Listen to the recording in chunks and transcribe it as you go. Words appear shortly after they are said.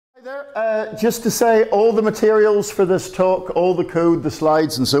There, just to say, all the materials for this talk, all the code, the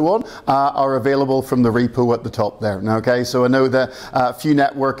slides and so on are available from the repo at the top there. Okay, so I know there are a few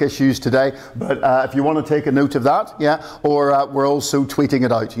network issues today, but if you want to take a note of that, yeah, or we're also tweeting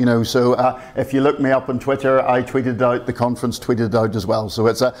it out, you know, so if you look me up on Twitter, I tweeted it out, the conference tweeted it out as well, so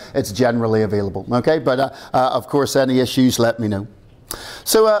it's generally available. Okay, but of course any issues, let me know.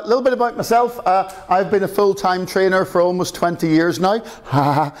 So a little bit about myself. I've been a full-time trainer for almost 20 years now.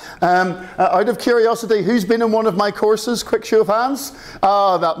 Out of curiosity, who's been in one of my courses? Quick show of hands.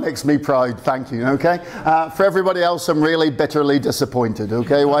 Oh, that makes me proud. Thank you. Okay. For everybody else, I'm really bitterly disappointed.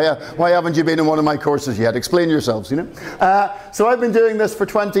 Okay. Why haven't you been in one of my courses yet? Explain yourselves. You know. So I've been doing this for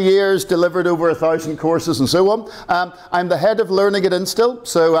 20 years, delivered over 1,000 courses and so on. I'm the head of learning at Instill.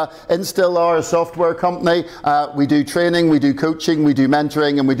 So Instill are a software company. We do training, we do coaching, we do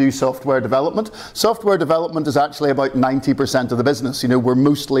mentoring, and we do software development. Software development is actually about 90% of the business. You know, we're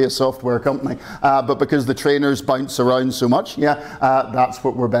mostly a software company, but because the trainers bounce around so much, yeah, that's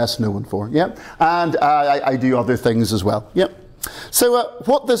what we're best known for. Yeah, and I do other things as well. Yeah. So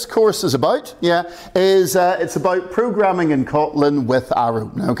what this course is about, yeah, is it's about programming in Kotlin with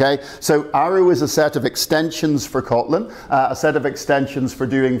Arrow, okay? So Arrow is a set of extensions for Kotlin, a set of extensions for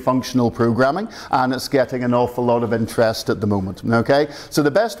doing functional programming, and it's getting an awful lot of interest at the moment, okay? So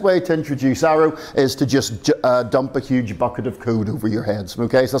the best way to introduce Arrow is to just dump a huge bucket of code over your heads,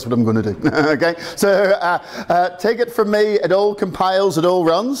 okay? So that's what I'm going to do, okay? So take it from me, it all compiles, it all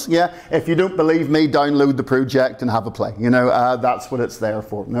runs, yeah? If you don't believe me, download the project and have a play, you know? That's what it's there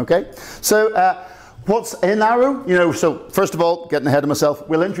for, okay? So what's in Arrow? You know, so first of all, getting ahead of myself,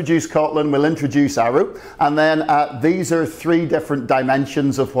 we'll introduce Kotlin, we'll introduce Arrow, and then these are 3 different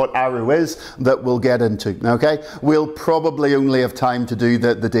dimensions of what Arrow is that we'll get into, okay? We'll probably only have time to do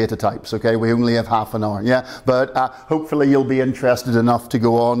the data types, okay? We only have half an hour, yeah? But hopefully you'll be interested enough to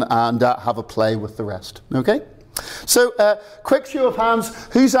go on and have a play with the rest, okay? So quick show of hands,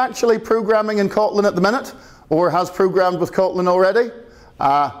 who's actually programming in Kotlin at the minute? Or has programmed with Kotlin already?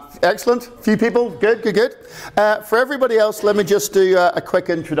 Excellent, few people, good, good, good. For everybody else, let me just do a quick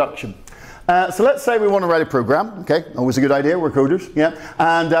introduction. So let's say we want to write a program, okay, always a good idea, we're coders, yeah,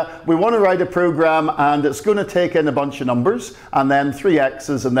 and we want to write a program and it's going to take in a bunch of numbers and then 3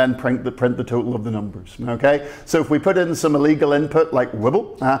 X's and then print the total of the numbers, okay. So if we put in some illegal input like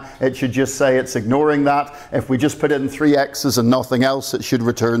wibble, it should just say it's ignoring that. If we just put in 3 X's and nothing else, it should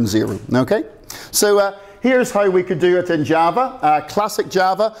return 0, okay. So here's how we could do it in Java, classic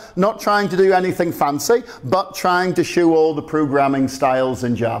Java, not trying to do anything fancy, but trying to show all the programming styles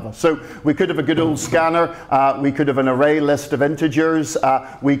in Java. So we could have a good old scanner, we could have an array list of integers,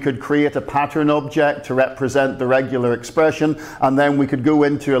 we could create a pattern object to represent the regular expression, and then we could go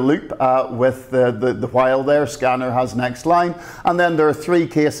into a loop with the while there, scanner has next line, and then there are 3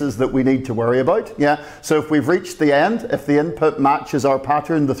 cases that we need to worry about. Yeah. So if we've reached the end, if the input matches our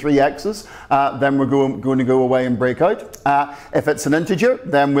pattern, the 3 X's, then we're going to go away and break out. If it's an integer,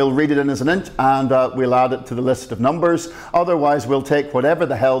 then we'll read it in as an int and we'll add it to the list of numbers. Otherwise, we'll take whatever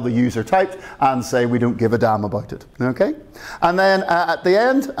the hell the user typed and say we don't give a damn about it. Okay? And then at the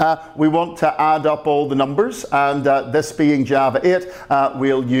end, we want to add up all the numbers, and this being Java 8,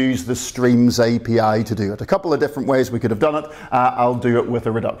 we'll use the streams API to do it. A couple of different ways we could have done it. I'll do it with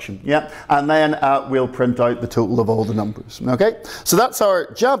a reduction. Yeah? And then we'll print out the total of all the numbers. Okay? So that's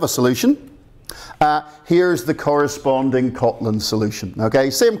our Java solution. Here's the corresponding Kotlin solution. Okay,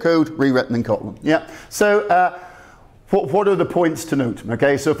 same code rewritten in Kotlin. Yeah. So what are the points to note?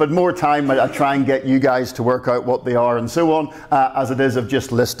 Okay, so if I had more time, I'd try and get you guys to work out what they are and so on. As it is, I've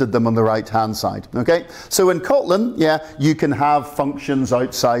just listed them on the right-hand side. Okay, so in Kotlin, yeah, you can have functions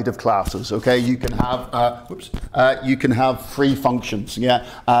outside of classes. Okay, you can have free functions. Yeah,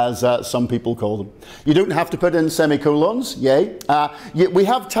 as some people call them. You don't have to put in semicolons. Yay. We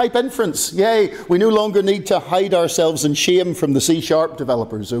have type inference. Yay. We no longer need to hide ourselves in shame from the C#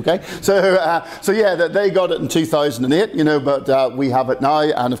 developers. Okay, so yeah, they got it in 2008. You know, but we have it now,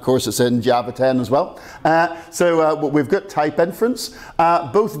 and of course it's in Java 10 as well. So we've got type inference,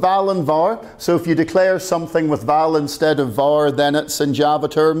 both val and var. So if you declare something with val instead of var, then it's in Java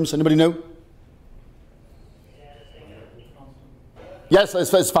terms. Anybody know? Yes,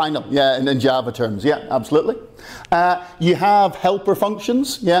 it's final, yeah, in Java terms, yeah, absolutely. You have helper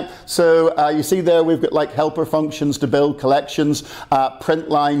functions, yeah. So you see there we've got like helper functions to build collections. Print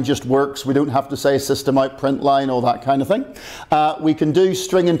line just works. We don't have to say system out print line, all that kind of thing. We can do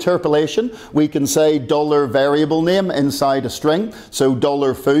string interpolation. We can say $variable name inside a string. So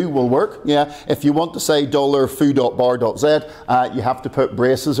 $foo will work, yeah. If you want to say $foo.bar.z, you have to put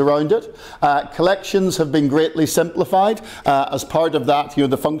braces around it. Collections have been greatly simplified. As part of that, you know,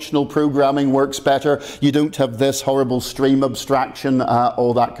 the functional programming works better. You don't have this horrible stream abstraction,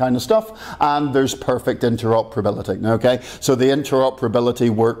 all that kind of stuff, and there's perfect interoperability, okay? So the interoperability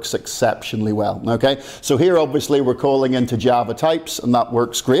works exceptionally well, okay? So here obviously we're calling into Java types, and that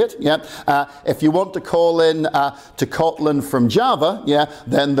works great, yeah? If you want to call in to Kotlin from Java, yeah,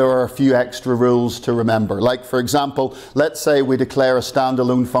 then there are a few extra rules to remember. Like for example, let's say we declare a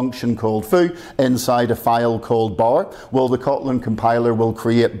standalone function called foo inside a file called bar. Well, the Kotlin compiler will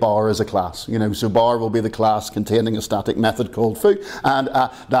create bar as a class, you know, so bar will be the class containing a static method called foo, and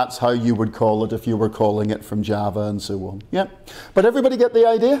that's how you would call it if you were calling it from Java and so on. Yeah, but everybody get the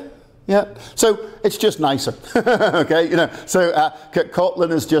idea? Yeah, so it's just nicer, okay, you know, so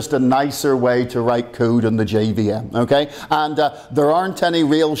Kotlin is just a nicer way to write code in the JVM, okay, and there aren't any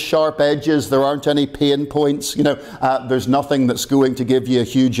real sharp edges, there aren't any pain points, you know, there's nothing that's going to give you a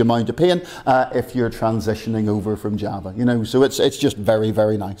huge amount of pain if you're transitioning over from Java, you know, so it's just very,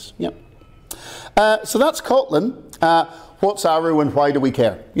 very nice, yeah. So that's Kotlin. What's Arrow and why do we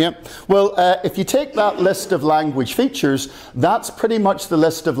care? Yeah. Well, if you take that list of language features, that's pretty much the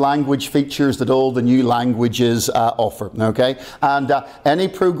list of language features that all the new languages offer, okay? And any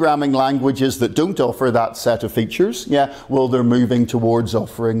programming languages that don't offer that set of features, yeah, well, they're moving towards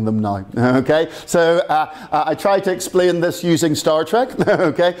offering them now, okay? So I try to explain this using Star Trek,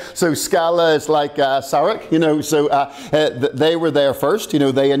 okay? So Scala is like Sarek, you know, so they were there first, you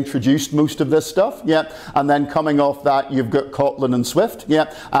know, they introduced most of this stuff, yeah, and then coming off that, you've got Kotlin and Swift,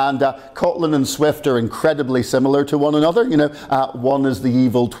 yeah, and Kotlin and Swift are incredibly similar to one another, you know, one is the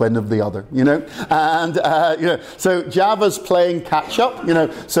evil twin of the other, you know, and you know, so Java's playing catch up, you know,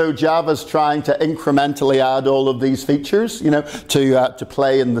 so Java's trying to incrementally add all of these features, you know, to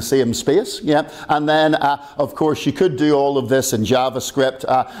play in the same space, yeah, and then of course you could do all of this in JavaScript,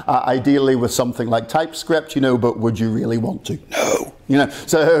 ideally with something like TypeScript, you know, but would you really want to? No. You know,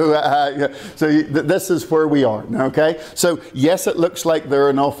 so yeah, so this is where we are, okay? So yes, it looks like there are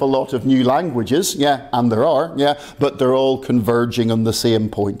an awful lot of new languages, yeah, and there are, yeah, but they're all converging on the same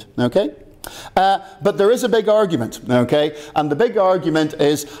point, okay? But there is a big argument, okay? And the big argument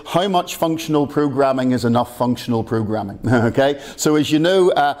is how much functional programming is enough functional programming, okay? So as you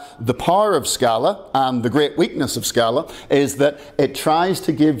know, the power of Scala and the great weakness of Scala is that it tries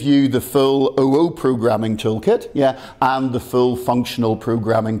to give you the full OO programming toolkit, yeah, and the full functional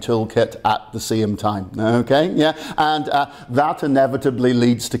programming toolkit at the same time, okay? Yeah, and that inevitably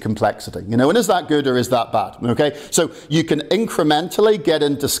leads to complexity, you know, and is that good or is that bad, okay? So you can incrementally get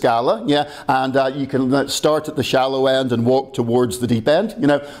into Scala, yeah, and you can start at the shallow end and walk towards the deep end, you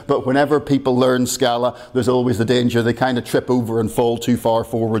know, but whenever people learn Scala, there's always the danger they kind of trip over and fall too far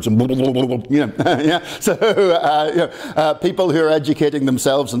forwards and you know, yeah, so you know, people who are educating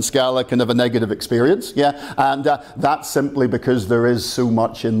themselves in Scala can have a negative experience, yeah, and that's simply because there is so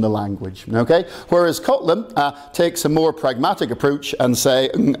much in the language, okay, whereas Kotlin takes a more pragmatic approach and say,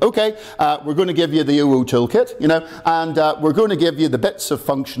 okay, we're going to give you the OO toolkit, you know, and we're going to give you the bits of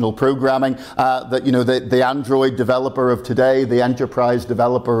functional programming that, you know, the Android developer of today, the enterprise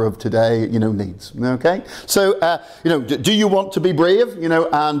developer of today, you know, needs, okay? So, you know, do you want to be brave, you know,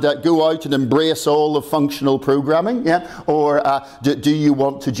 and go out and embrace all of functional programming, yeah? Or do you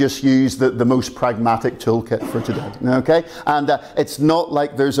want to just use the most pragmatic toolkit for today, okay? And it's not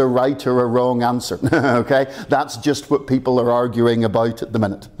like there's a right or a wrong answer, okay? That's just what people are arguing about at the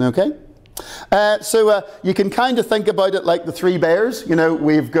minute, okay? So you can kind of think about it like the three bears, you know,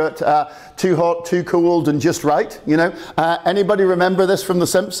 we've got too hot, too cold, and just right, you know. Anybody remember this from The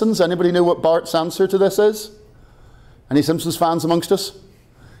Simpsons? Anybody know what Bart's answer to this is? Any Simpsons fans amongst us?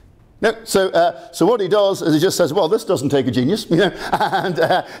 No, so what he does is he just says, well, this doesn't take a genius, you know,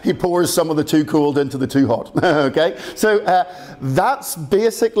 and he pours some of the too cold into the too hot, okay? So that's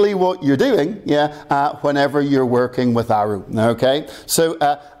basically what you're doing, yeah, whenever you're working with Arrow, okay? So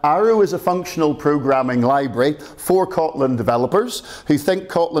Arrow is a functional programming library for Kotlin developers who think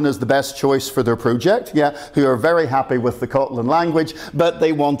Kotlin is the best choice for their project, yeah, who are very happy with the Kotlin language, but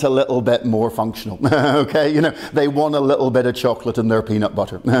they want a little bit more functional, okay? You know, they want a little bit of chocolate in their peanut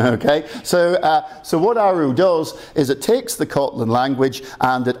butter, okay? So what Arrow does is it takes the Kotlin language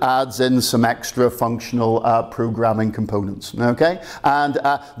and it adds in some extra functional programming components, okay? And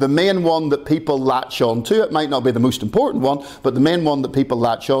the main one that people latch onto, it might not be the most important one, but the main one that people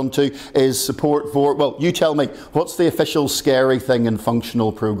latch onto is support for, well, you tell me, what's the official scary thing in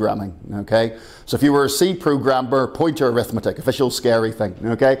functional programming, okay? So if you were a C programmer, pointer arithmetic, official scary thing,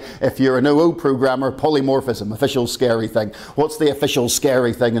 okay? If you're an OO programmer, polymorphism, official scary thing. What's the official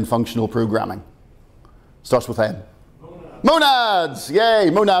scary thing in functional programming? Starts with N. Monads! Yay!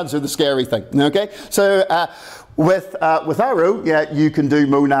 Monads are the scary thing, okay? So with Arrow, yeah, you can do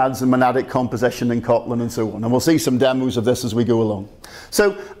monads and monadic composition in Kotlin and so on. And we'll see some demos of this as we go along.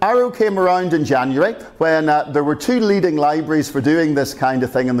 So Arrow came around in January when there were two leading libraries for doing this kind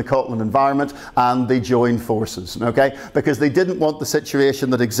of thing in the Kotlin environment, and they joined forces, okay? Because they didn't want the situation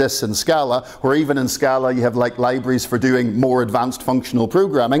that exists in Scala, where even in Scala you have like libraries for doing more advanced functional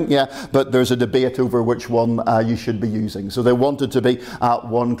programming, yeah, but there's a debate over which one you should be using. So they wanted to be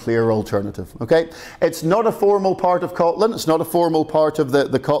one clear alternative, okay? It's not a formal part of Kotlin, it's not a formal part of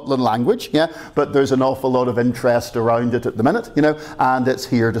the Kotlin language, yeah, but there's an awful lot of interest around it at the minute, you know, and it's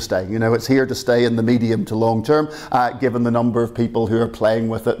here to stay. You know, it's here to stay in the medium to long term, given the number of people who are playing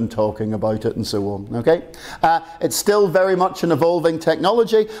with it and talking about it and so on, okay? It's still very much an evolving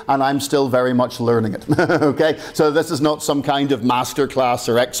technology, and I'm still very much learning it, okay? So this is not some kind of masterclass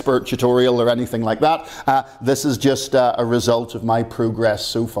or expert tutorial or anything like that. This is just a result of my progress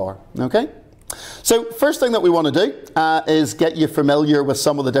so far, okay? So first thing that we want to do is get you familiar with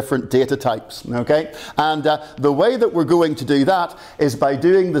some of the different data types, okay? And the way that we're going to do that is by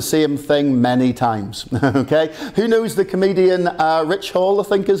doing the same thing many times, okay? Who knows the comedian Rich Hall, I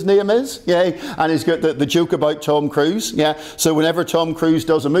think his name is? Yeah, and he's got the joke about Tom Cruise, yeah? So whenever Tom Cruise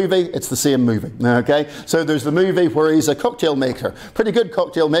does a movie, it's the same movie, okay? So there's the movie where he's a cocktail maker, pretty good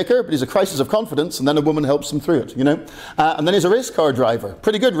cocktail maker, but he's a crisis of confidence, and then a woman helps him through it, you know? And then he's a race car driver,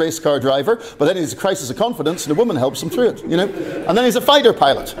 pretty good race car driver, but then he's a crisis of confidence and a woman helps him through it, you know. And then he's a fighter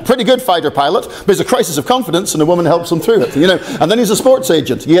pilot, pretty good fighter pilot, but he's a crisis of confidence and a woman helps him through it, you know. And then he's a sports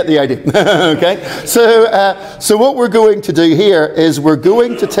agent, you get the idea, okay. So what we're going to do here is we're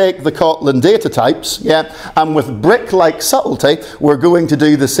going to take the Kotlin data types, yeah, and with brick-like subtlety, we're going to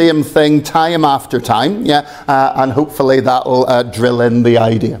do the same thing time after time, yeah, and hopefully that'll drill in the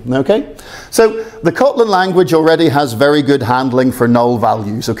idea, okay. So the Kotlin language already has very good handling for null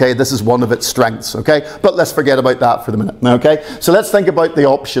values, okay. This is one of its strengths, okay? But let's forget about that for the minute, okay? So let's think about the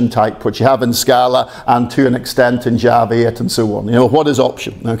option type, which you have in Scala and to an extent in Java 8 and so on. You know, what is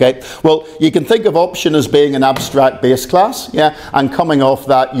option, okay? Well, you can think of option as being an abstract base class, yeah? And coming off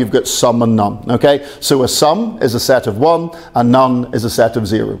that, you've got sum and none, okay? So a sum is a set of 1, and none is a set of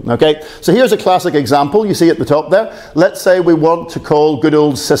 0, okay? So here's a classic example, you see at the top there. Let's say we want to call good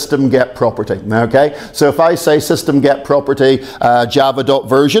old system get property, okay? So if I say system get property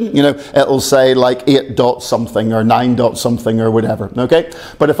java.version, you know, it'll say like 8 dot something or 9 dot something or whatever, okay?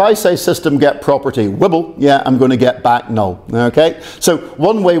 But if I say system get property wibble, yeah, I'm going to get back null, okay? So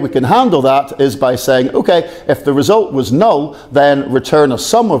one way we can handle that is by saying, okay, if the result was null, then return a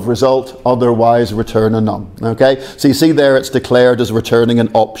sum of result, otherwise return a none, okay? So you see there it's declared as returning an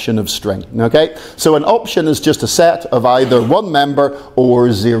option of string, okay? So an option is just a set of either 1 member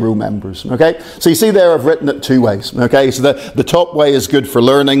or 0 members, okay? So you see there I've written it two ways, okay? So the top way is good for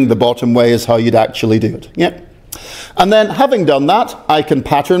learning, the bottom way is how you'd actually do it, yeah? And then having done that, I can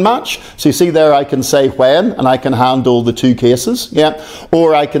pattern match. So you see there I can say when, and I can handle the two cases, yeah?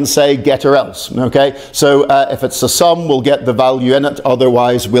 Or I can say get or else, okay? So if it's a sum, we'll get the value in it,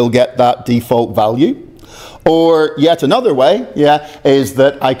 otherwise we'll get that default value. Or yet another way, yeah, is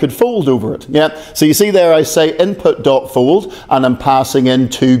that I could fold over it, yeah. So you see there I say input.fold, and I'm passing in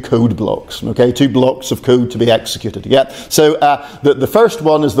 2 code blocks, okay, 2 blocks of code to be executed, yeah. So the first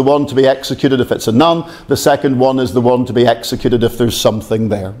one is the one to be executed if it's a none, the second one is the one to be executed if there's something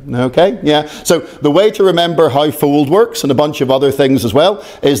there, okay, yeah. So the way to remember how fold works, and a bunch of other things as well,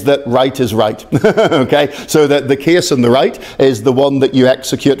 is that right is right, okay. So that the case on the right is the one that you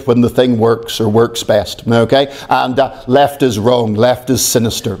execute when the thing works or works best, okay. And left is wrong, left is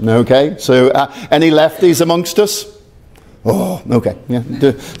sinister, okay? So any lefties amongst us? Oh, okay, yeah,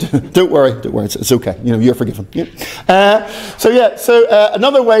 don't worry, it's okay, you know, you're forgiven. Yeah. So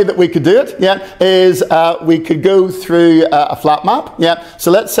another way that we could do it, yeah, is we could go through a flat map, yeah.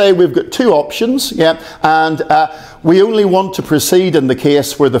 So let's say we've got 2 options, yeah, and we only want to proceed in the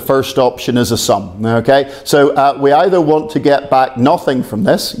case where the first option is a sum, okay? So we either want to get back nothing from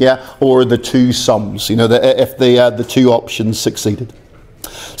this, yeah, or the 2 sums, you know, if the 2 options succeeded.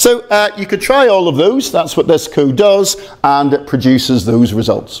 So you could try all of those, that's what this code does, and it produces those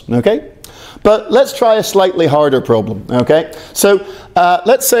results, okay? But let's try a slightly harder problem, okay? So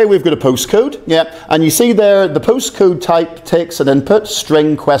let's say we've got a postcode, yeah, and you see there the postcode type takes an input,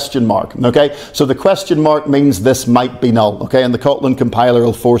 string question mark, okay? So the question mark means this might be null, okay? And the Kotlin compiler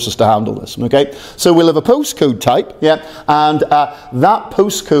will force us to handle this, okay? So we'll have a postcode type, yeah, and that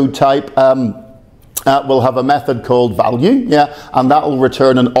postcode type we'll have a method called value, yeah, and that will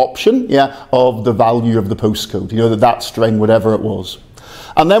return an option, yeah, of the value of the postcode, you know, that string, whatever it was.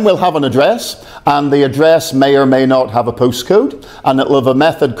 And then we'll have an address, and the address may or may not have a postcode, and it'll have a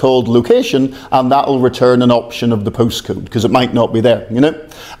method called location, and that will return an option of the postcode, because it might not be there, you know.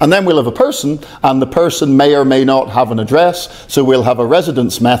 And then we'll have a person, and the person may or may not have an address, so we'll have a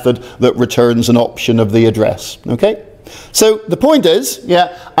residence method that returns an option of the address, okay? So the point is,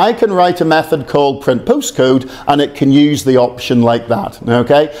 yeah, I can write a method called print postcode, and it can use the option like that,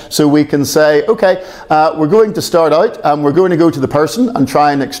 okay? So we can say, okay, we're going to start out and we're going to go to the person and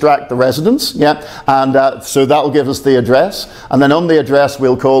try and extract the residence, yeah, and so that'll give us the address, and then on the address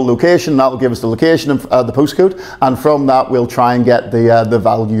we'll call location, that'll give us the location of the postcode, and from that we'll try and get the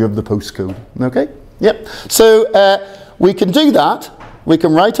value of the postcode, okay? Yep, so we can do that. We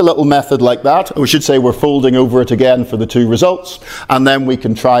can write a little method like that. We should say we're folding over it again for the two results, and then we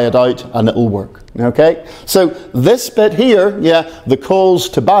can try it out and it'll work, okay? So this bit here, yeah, the calls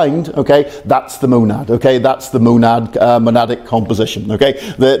to bind, okay, that's the monad, okay? That's the monadic composition,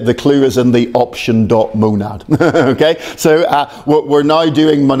 okay? The clue is in the option.monad, okay? So we're now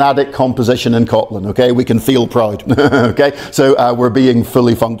doing monadic composition in Kotlin, okay? We can feel proud, okay? So we're being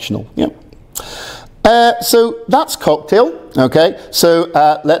fully functional, yeah. So that's Cocktail, okay? So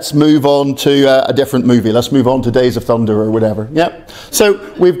let's move on to a different movie. Let's move on to Days of Thunder or whatever, yeah?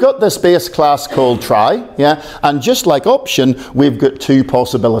 So we've got this base class called try, yeah? And just like option, we've got two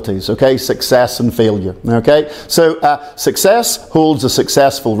possibilities, okay? Success and failure, okay? So success holds a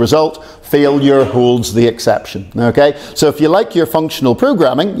successful result. Failure holds the exception, okay? So if you like your functional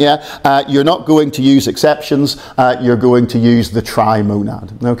programming, yeah, you're not going to use exceptions, you're going to use the try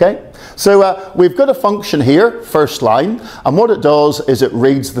monad, okay? So we've got a function here, first line, and what it does is it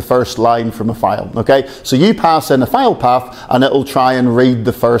reads the first line from a file, okay? So you pass in a file path and it'll try and read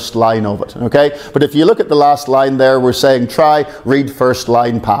the first line of it, okay? But if you look at the last line there, we're saying try, read first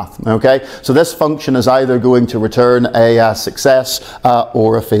line path, okay? So this function is either going to return a success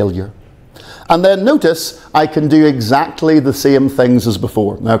or a failure. And then notice I can do exactly the same things as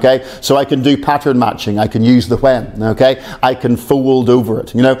before, okay? So I can do pattern matching, I can use the when, okay? I can fold over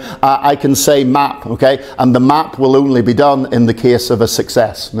it, you know? I can say map, okay? And the map will only be done in the case of a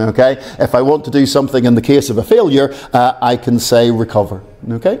success, okay? If I want to do something in the case of a failure, I can say recover,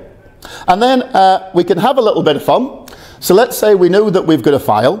 okay? And then we can have a little bit of fun. So let's say we know that we've got a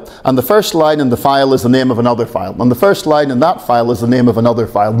file, and the first line in the file is the name of another file, and the first line in that file is the name of another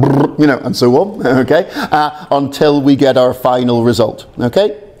file, you know, and so on, okay, until we get our final result,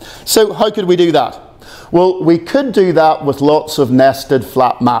 okay? So how could we do that? Well, we could do that with lots of nested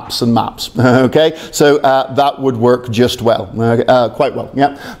flat maps and maps, okay? So that would work just well, quite well,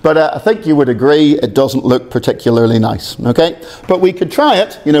 yeah. But I think you would agree it doesn't look particularly nice, okay? But we could try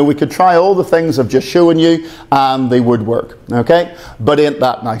it, you know, we could try all the things I've just shown you and they would work, okay? But ain't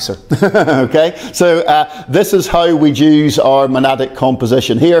that nicer, okay? So this is how we'd use our monadic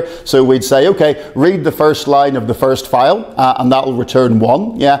composition here. So we'd say, okay, read the first line of the first file and that'll return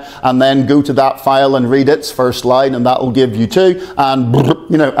 1, yeah? And then go to that file and read its first line and that will give you 2, and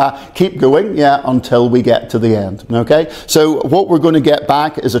you know, keep going, yeah, until we get to the end, okay? So what we're going to get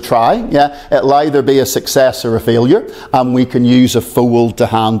back is a try, yeah? It'll either be a success or a failure, and we can use a fold to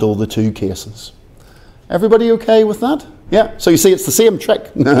handle the two cases. Everybody okay with that? Yeah, so you see it's the same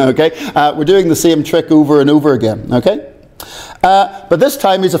trick, okay? We're doing the same trick over and over again, okay? But this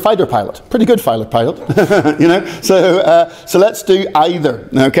time he's a fighter pilot, pretty good fighter pilot, you know. So let's do either,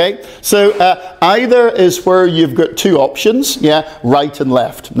 okay? So either is where you've got two options, yeah, right and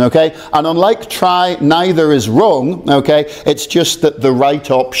left, okay? And unlike try, neither is wrong, okay? It's just that the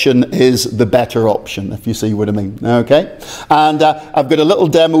right option is the better option, if you see what I mean, okay? And I've got a little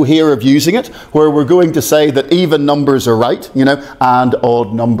demo here of using it, where we're going to say that even numbers are right, you know, and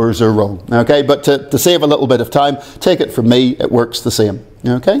odd numbers are wrong, okay? But to save a little bit of time, take it from me, it works the same,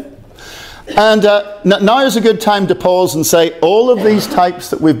 okay? And now is a good time to pause and say all of these types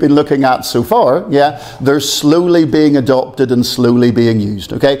that we've been looking at so far, yeah, they're slowly being adopted and slowly being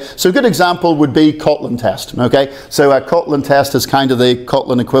used, okay? So a good example would be Kotlin test, okay? So a Kotlin test is kind of the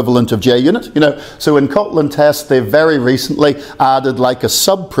Kotlin equivalent of JUnit, you know? So in Kotlin test, they very recently added like a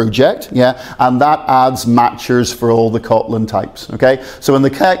sub-project, yeah, and that adds matchers for all the Kotlin types, okay? So in the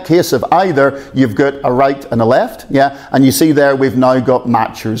case of either, you've got a right and a left, yeah, and you see there we've now got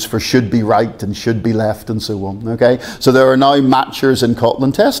matchers for should be right right and should be left and so on, okay? So there are now matchers in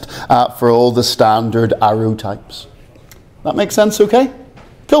Kotlin test for all the standard arrow types. That makes sense, okay?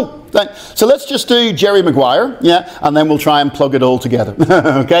 Cool. So let's just do Jerry Maguire, yeah, and then we'll try and plug it all together,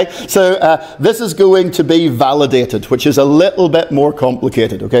 okay? So this is going to be validated, which is a little bit more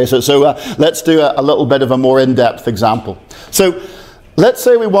complicated, okay? So let's do a little bit of a more in-depth example. So let's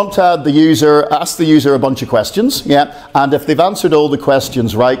say we want to ask the user a bunch of questions, yeah, and if they've answered all the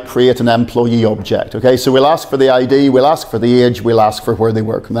questions right, create an employee object, okay? So we'll ask for the ID, we'll ask for the age, we'll ask for where they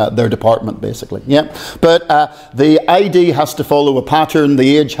work, their department basically, yeah? But the ID has to follow a pattern,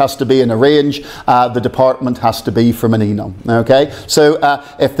 the age has to be in a range, the department has to be from an enum, okay? So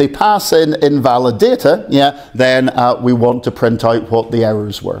if they pass in invalid data, yeah, then we want to print out what the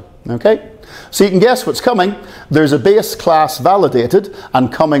errors were, okay? So you can guess what's coming. There's a base class validated,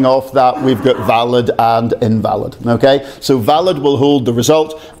 and coming off that we've got valid and invalid, okay? So valid will hold the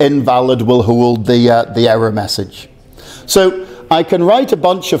result, invalid will hold the error message. So I can write a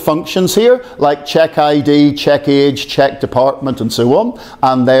bunch of functions here, like check ID, check age, check department, and so on,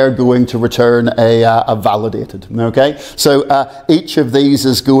 and they're going to return a validated, okay? So each of these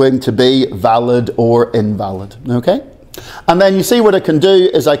is going to be valid or invalid, okay? And then you see what I can do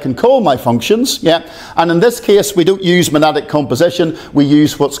is I can call my functions, yeah, and in this case we don't use monadic composition, we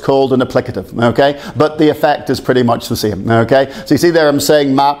use what's called an applicative, okay, but the effect is pretty much the same, okay. So you see there I'm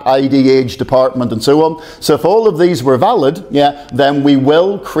saying map, ID, age, department, and so on. So if all of these were valid, yeah, then we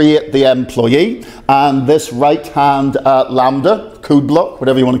will create the employee, and this right hand lambda, code block,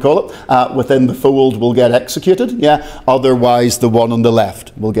 whatever you want to call it, within the fold will get executed, yeah, otherwise the one on the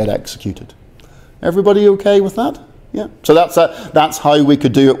left will get executed. Everybody okay with that? Yeah, so that's how we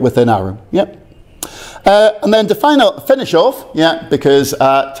could do it within Arrow. Yep. And then to finish off, yeah, because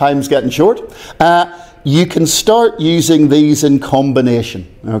time's getting short, you can start using these in combination,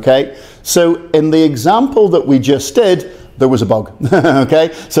 okay? So in the example that we just did, there was a bug,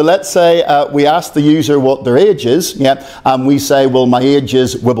 okay? So let's say we ask the user what their age is, yeah, and we say, well, my age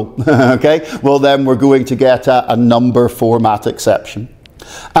is Wibble, okay? Well, then we're going to get a number format exception.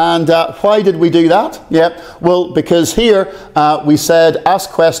 And why did we do that? Yeah, well, because here we said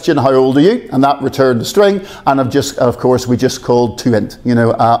ask question, how old are you? And that returned a string, and of course we just called toInt, you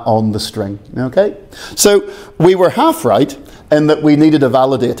know, on the string. Okay, so we were half right in that we needed a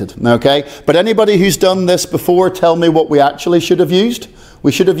validated. Okay, but anybody who's done this before, tell me what we actually should have used.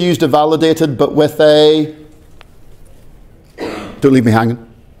 We should have used a validated, but with a, don't leave me hanging.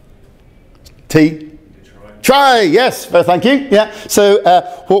 Try, yes, thank you. Yeah. So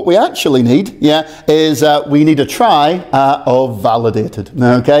what we actually need, yeah, is we need a try of validated.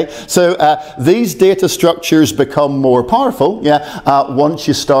 Okay. So these data structures become more powerful, yeah, once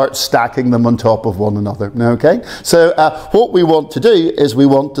you start stacking them on top of one another. Okay. So what we want to do is we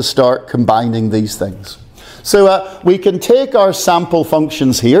want to start combining these things. So we can take our sample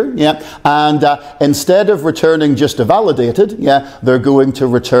functions here, yeah, and instead of returning just a validated, yeah, they're going to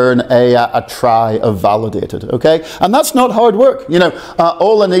return a try of validated, okay? And that's not hard work, you know.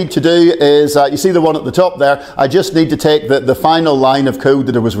 All I need to do is, you see the one at the top there, I just need to take the final line of code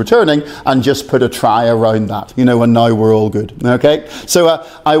that it was returning and just put a try around that, you know, and now we're all good, okay? So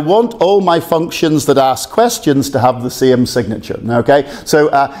I want all my functions that ask questions to have the same signature, okay? So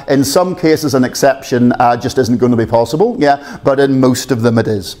in some cases an exception just isn't going to be possible, yeah, but in most of them it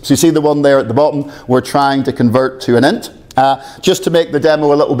is. So you see the one there at the bottom, we're trying to convert to an int. Just to make the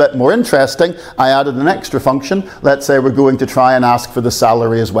demo a little bit more interesting, I added an extra function. Let's say we're going to try and ask for the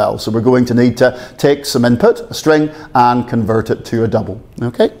salary as well. So we're going to need to take some input, a string, and convert it to a double,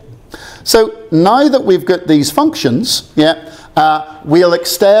 okay? So now that we've got these functions, yeah, we'll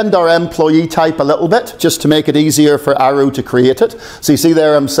extend our employee type a little bit just to make it easier for Arrow to create it. So you see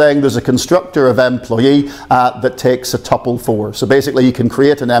there I'm saying there's a constructor of employee that takes a tuple 4. So basically you can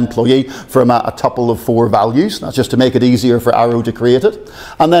create an employee from a tuple of 4 values. That's just to make it easier for Arrow to create it.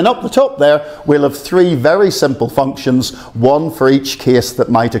 And then up the top there we'll have 3 very simple functions, one for each case that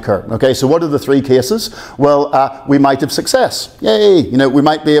might occur. Okay, so what are the 3 cases? Well, we might have success. Yay! You know, we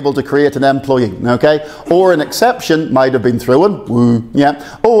might be able to create an employee. Okay, or an exception might have been thrown. Woo,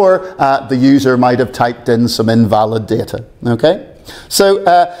 yeah. Or the user might have typed in some invalid data. Okay. So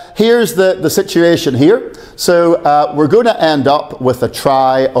here's the situation here. So we're going to end up with a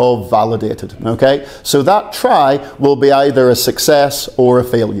try of validated. Okay. So that try will be either a success or a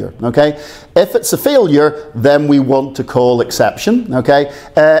failure. Okay. If it's a failure, then we want to call exception, okay?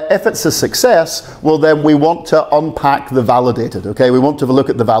 If it's a success, well then we want to unpack the validated, okay? We want to have a look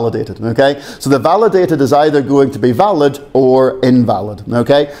at the validated, okay? So the validated is either going to be valid or invalid,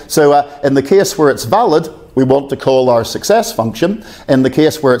 okay? So in the case where it's valid, we want to call our success function. In the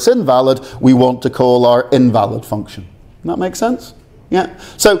case where it's invalid, we want to call our invalid function. That make sense? Yeah.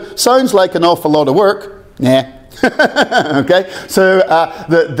 So, sounds like an awful lot of work. Yeah. Okay, so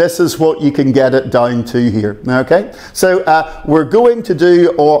this is what you can get it down to here. Okay, so we're going to do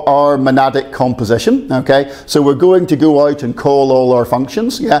our monadic composition. Okay, so we're going to go out and call all our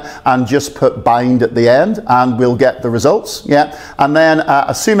functions, yeah, and just put bind at the end, and we'll get the results, yeah. And then,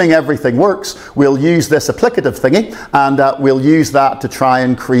 assuming everything works, we'll use this applicative thingy, and we'll use that to try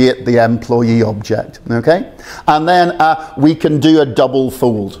and create the employee object. Okay, and then we can do a double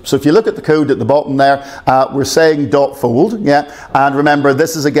fold. So if you look at the code at the bottom there, we're saying dot fold, yeah, and remember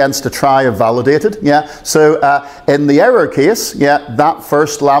this is against a try of validated, yeah, so in the error case, yeah, that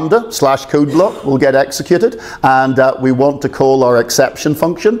first lambda / code block will get executed, and we want to call our exception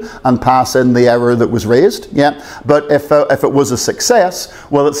function and pass in the error that was raised, yeah, but if it was a success,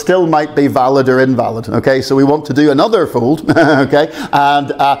 well, it still might be valid or invalid, okay, so we want to do another fold, okay,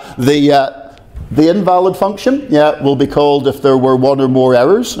 and the invalid function, yeah, will be called if there were one or more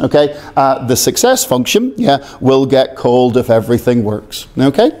errors, okay? The success function, yeah, will get called if everything works,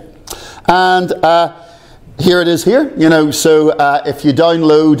 okay? And here it is here, you know, so if you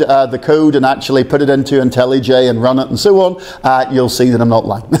download the code and actually put it into IntelliJ and run it and so on, you'll see that I'm not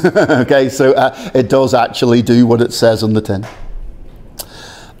lying, okay? So it does actually do what it says on the tin.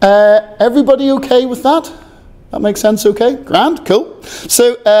 Everybody okay with that? That makes sense, okay? Grand, cool.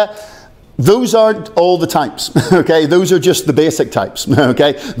 So, those aren't all the types, okay? Those are just the basic types,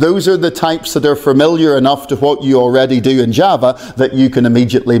 okay? Those are the types that are familiar enough to what you already do in Java that you can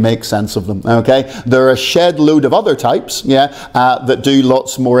immediately make sense of them, okay? There are a shed load of other types, yeah, that do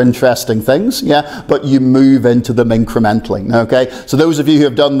lots more interesting things, yeah, but you move into them incrementally, okay? So those of you who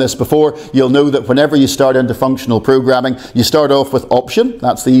have done this before, you'll know that whenever you start into functional programming, you start off with option,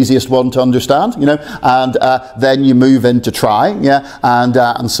 that's the easiest one to understand, you know, and then you move into try, yeah,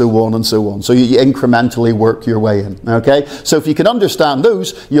 and so on and so on. So you incrementally work your way in, okay? So if you can understand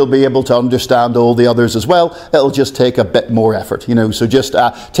those, you'll be able to understand all the others as well. It'll just take a bit more effort, you know, so just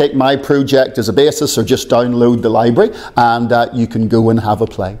take my project as a basis or just download the library and you can go and have a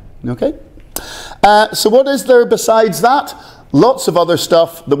play, okay? So what is there besides that? Lots of other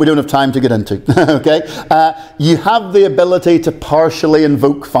stuff that we don't have time to get into, okay? You have the ability to partially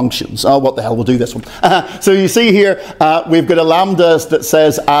invoke functions. Oh, what the hell, we'll do this one. So you see here, we've got a lambda that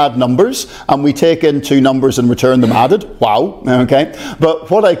says add numbers, and we take in two numbers and return them added. Wow, okay?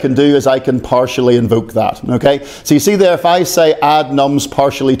 But what I can do is I can partially invoke that, okay? So you see there, if I say add nums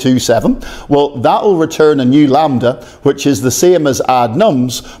partially to 7, well, that'll return a new lambda, which is the same as add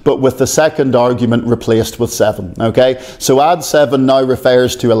nums, but with the second argument replaced with 7, okay? So add 7 now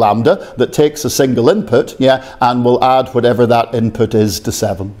refers to a lambda that takes a single input, yeah, and will add whatever that input is to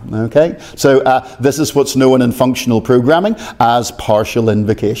 7, okay? So this is what's known in functional programming as partial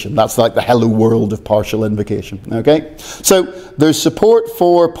invocation. That's like the hello world of partial invocation, okay? So there's support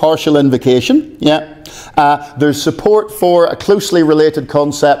for partial invocation, yeah. There's support for a closely related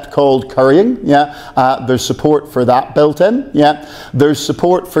concept called currying, yeah. There's support for that built in, yeah. There's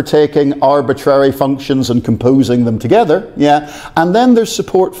support for taking arbitrary functions and composing them together, yeah. And then there's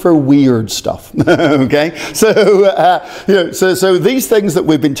support for weird stuff, okay. So, you know, so these things that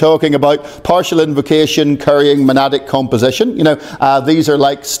we've been talking about, partial invocation, currying, monadic composition, you know, these are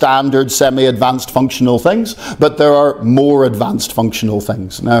like standard semi-advanced functional things, but there are more advanced functional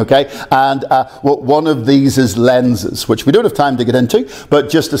things, okay. And one of these is lenses, which we don't have time to get into, but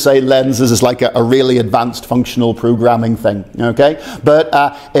just to say lenses is like a really advanced functional programming thing, okay? But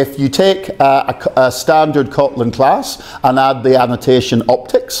if you take a standard Kotlin class and add the annotation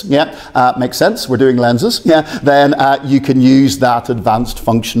optics, yeah, makes sense, we're doing lenses, yeah, then you can use that advanced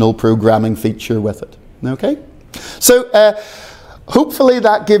functional programming feature with it, okay? So, hopefully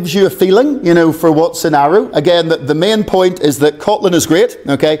that gives you a feeling, you know, for what's in Arrow. Again, the main point is that Kotlin is great,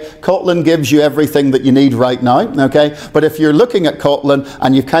 okay? Kotlin gives you everything that you need right now, okay? But if you're looking at Kotlin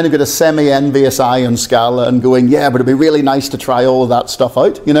and you've kind of got a semi-envious eye on Scala and going, yeah, but it'd be really nice to try all of that stuff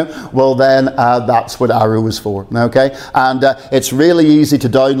out, you know, well then that's what Arrow is for, okay? And it's really easy to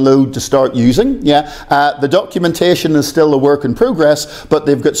download to start using, yeah? The documentation is still a work in progress, but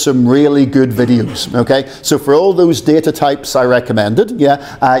they've got some really good videos, okay? So for all those data types I recommend,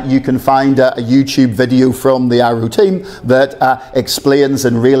 yeah, you can find a YouTube video from the Arrow team that explains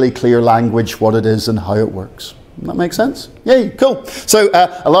in really clear language what it is and how it works. That makes sense? Yay, cool. So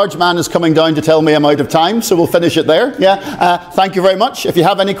a large man is coming down to tell me I'm out of time, so we'll finish it there. Yeah, thank you very much. If you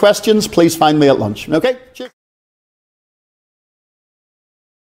have any questions, please find me at lunch. Okay, cheers.